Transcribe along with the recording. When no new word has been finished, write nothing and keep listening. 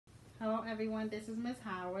Hello everyone, this is Miss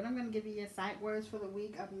Howard. I'm going to give you your sight words for the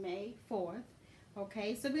week of May 4th.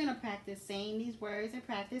 Okay, so we're going to practice saying these words and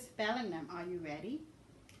practice spelling them. Are you ready?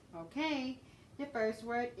 Okay, your first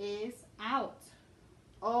word is out.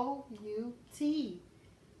 O-U-T.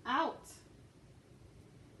 Out.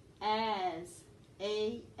 As.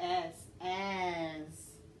 A-S. As.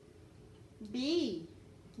 Be.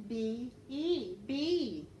 B-E.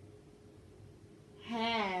 Be.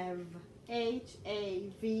 Have.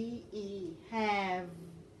 H-A-V-E. Have.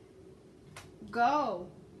 Go.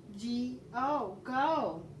 G-O.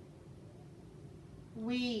 Go.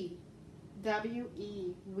 We.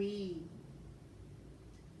 W-E. We.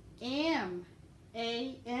 Am.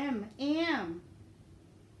 A-M. Am.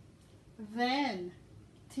 Then.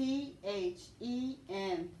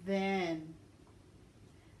 T-H-E-N. Then.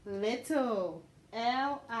 Little.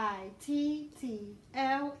 L-I-T-T-L-E.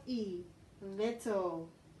 Little.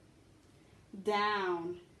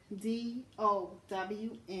 Down. D-O-W-N.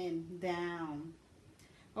 Down.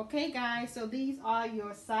 Okay, guys, so these are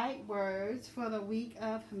your sight words for the week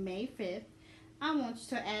of May 5th. I want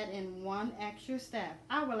you to add in one extra step.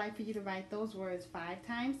 I would like for you to write those words 5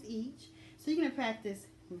 times each, so you can practice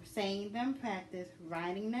saying them, practice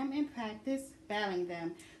writing them, and practice spelling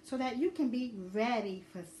them so that you can be ready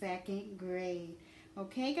for 2nd grade.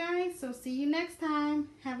 Okay, guys, so see you next time.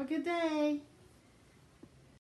 Have a good day.